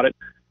efficient about it.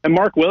 And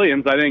Mark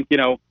Williams, I think,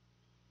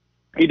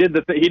 he did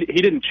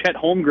he didn't Chet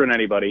Holmgren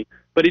anybody,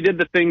 but he did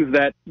the things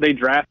that they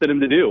drafted him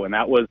to do, and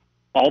that was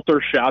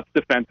alter shots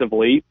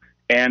defensively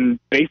and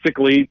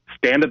basically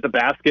stand at the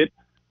basket,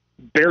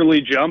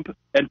 barely jump,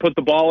 and put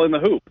the ball in the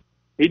hoop.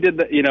 He did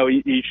that.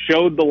 He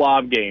showed the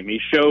lob game. He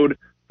showed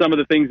some of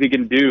the things he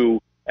can do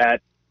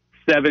at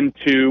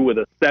 7'2" with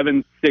a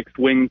 7'6"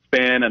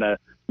 wingspan and a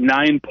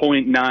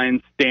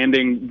 9.9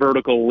 standing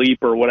vertical leap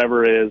or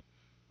whatever it is.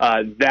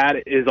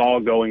 That is all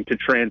going to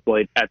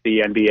translate at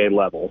the NBA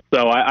level.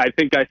 So I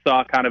think I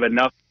saw kind of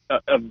enough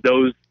of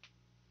those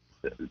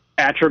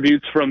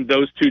attributes from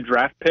those 2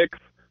 draft picks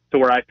to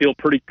where I feel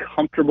pretty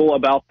comfortable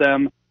about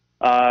them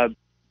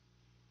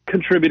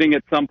contributing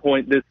at some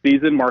point this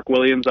season. Mark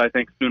Williams, I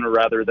think, sooner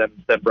rather than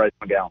Bryce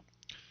McGowan.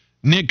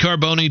 Nick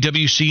Carboni,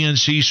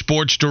 WCNC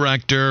sports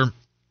director.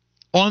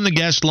 On the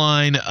guest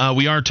line,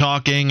 we are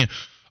talking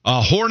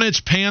Hornets,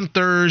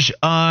 Panthers.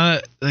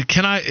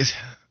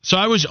 So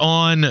I was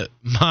on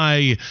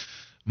my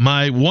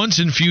once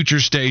and future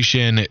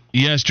station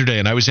yesterday,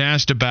 and I was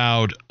asked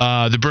about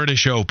the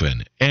British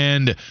Open.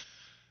 And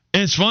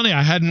it's funny,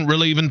 I hadn't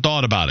really even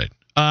thought about it.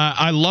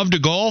 I love to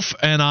golf,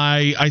 and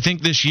I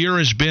think this year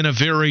has been a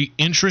very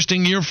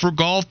interesting year for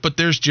golf, but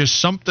there's just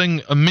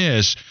something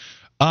amiss.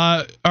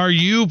 Are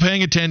you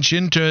paying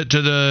attention to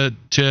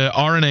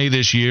RNA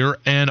this year,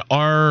 and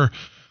are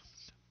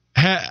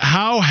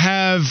How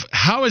has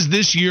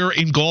this year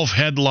in golf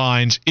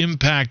headlines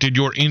impacted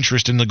your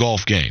interest in the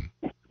golf game?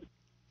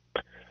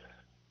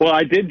 Well,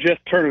 I did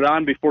just turn it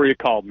on before you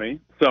called me,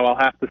 so I'll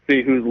have to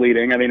see who's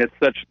leading. I mean, it's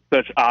such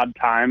odd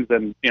times,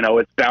 and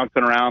it's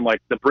bouncing around.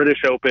 Like the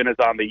British Open is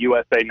on the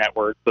USA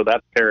Network, so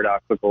that's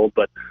paradoxical.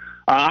 But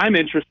I'm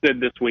interested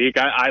this week.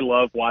 I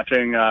love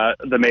watching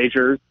the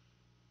majors.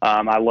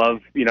 I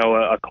love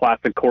a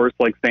classic course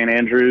like St.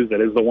 Andrews.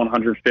 It is the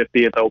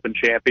 150th Open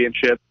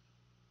Championship.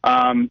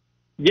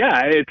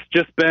 It's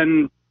just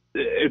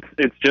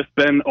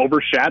been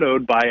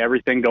overshadowed by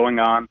everything going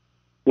on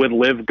with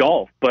Live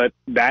Golf, but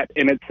that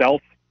in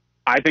itself,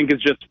 I think,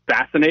 is just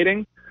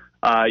fascinating.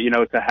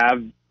 To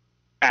have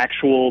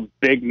actual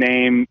big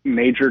name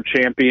major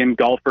champion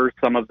golfers,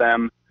 some of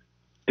them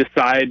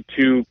decide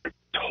to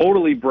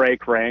totally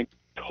break rank,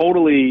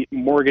 totally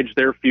mortgage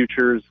their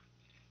futures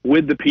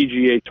with the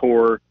PGA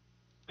Tour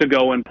to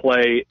go and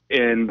play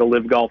in the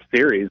Live Golf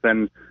Series.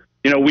 And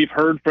we've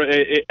heard for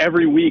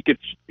every week,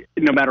 it's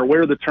no matter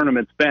where the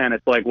tournament's been,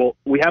 it's like, well,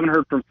 we haven't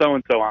heard from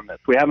so-and-so on this.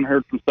 We haven't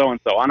heard from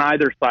so-and-so on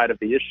either side of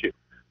the issue.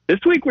 This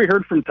week we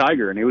heard from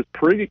Tiger, and he was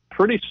pretty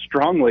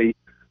strongly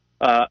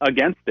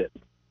against it.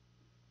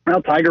 Now,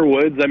 Tiger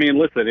Woods, I mean,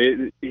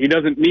 listen, he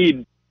doesn't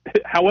need,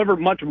 however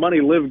much money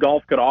Live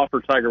Golf could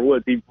offer Tiger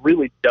Woods, he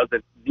really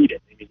doesn't need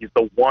it. I mean, he's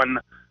the one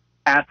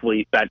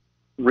athlete that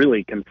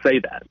really can say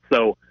that.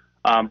 So,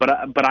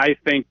 but I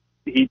think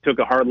he took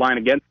a hard line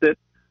against it.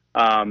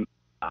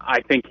 I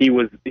think he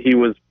was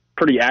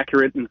pretty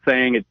accurate in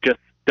saying it just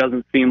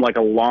doesn't seem like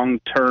a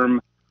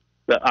long-term,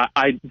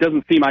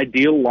 doesn't seem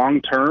ideal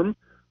long-term,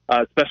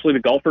 especially the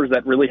golfers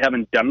that really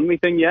haven't done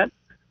anything yet.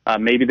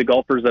 Maybe the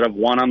golfers that have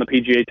won on the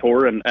PGA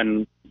Tour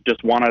and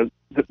just want to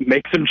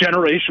make some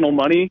generational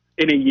money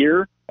in a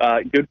year.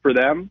 Good for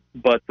them.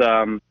 But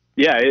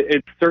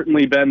it's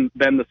certainly been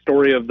the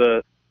story of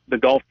the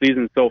golf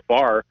season so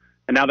far.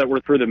 And now that we're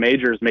through the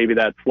majors, maybe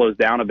that slows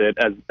down a bit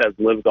as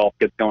Live Golf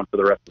gets going for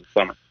the rest of the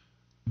summer.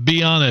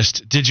 Be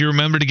honest. Did you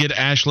remember to get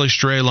Ashley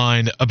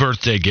Strayline a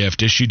birthday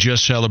gift as she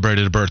just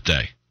celebrated a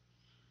birthday?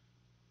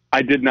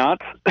 I did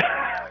not,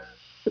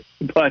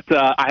 but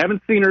I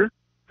haven't seen her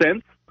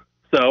since.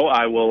 So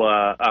I will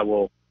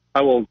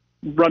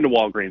run to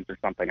Walgreens or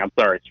something. I'm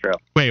sorry, Stro.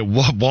 Wait,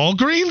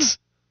 Walgreens?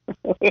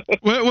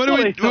 What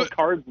do they sell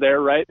cards there,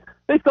 right?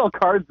 They sell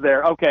cards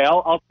there. Okay,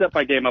 I'll step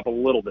my game up a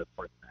little bit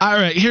for you. All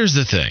right, here's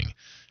the thing.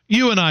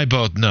 You and I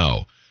both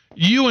know.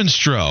 You and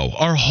Stro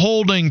are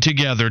holding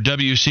together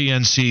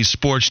WCNC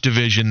sports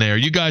division there.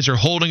 You guys are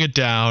holding it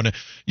down.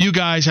 You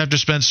guys have to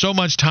spend so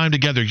much time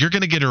together. You're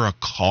going to get her a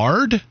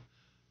card?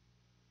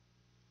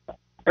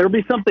 There'll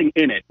be something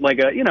in it, like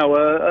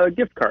a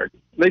gift card.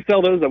 They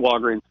sell those at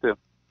Walgreens too.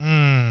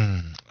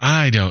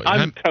 I don't.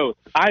 I'm toast.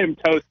 I am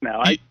toast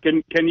now.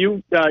 Can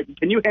you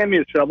hand me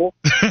a shovel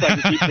so I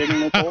can keep digging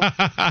this hole?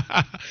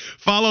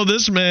 Follow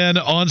this man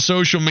on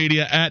social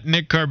media at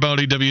Nick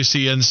Carboni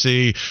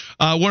WCNC.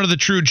 One of the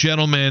true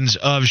gentlemen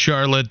of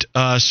Charlotte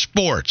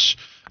sports.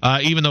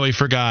 Even though he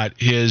forgot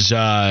his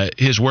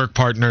work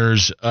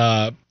partner's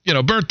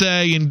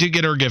birthday and did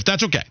get her a gift.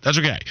 That's okay. That's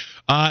okay.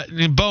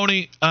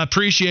 Boney,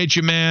 appreciate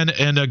you, man,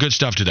 and good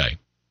stuff today.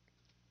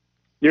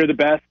 You're the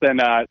best,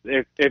 and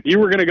if you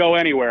were going to go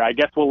anywhere, I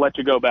guess we'll let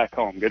you go back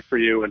home. Good for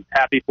you, and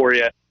happy for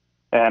you,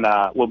 and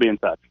we'll be in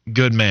touch.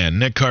 Good man.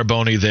 Nick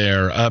Carboni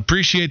there.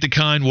 Appreciate the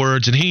kind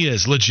words, and he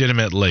is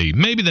legitimately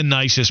maybe the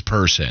nicest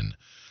person.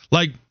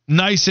 Like,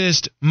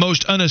 nicest,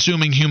 most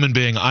unassuming human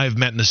being I've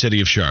met in the city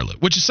of Charlotte,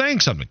 which is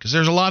saying something because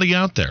there's a lot of you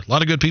out there, a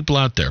lot of good people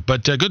out there.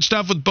 But good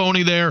stuff with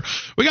Boney there.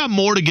 We got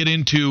more to get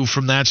into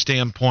from that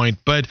standpoint,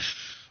 but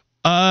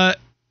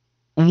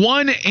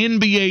one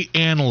NBA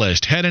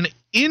analyst had an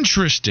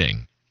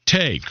interesting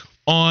take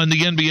on the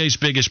NBA's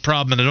biggest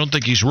problem, and I don't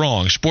think he's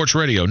wrong. Sports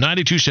Radio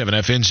 92.7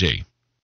 FNZ.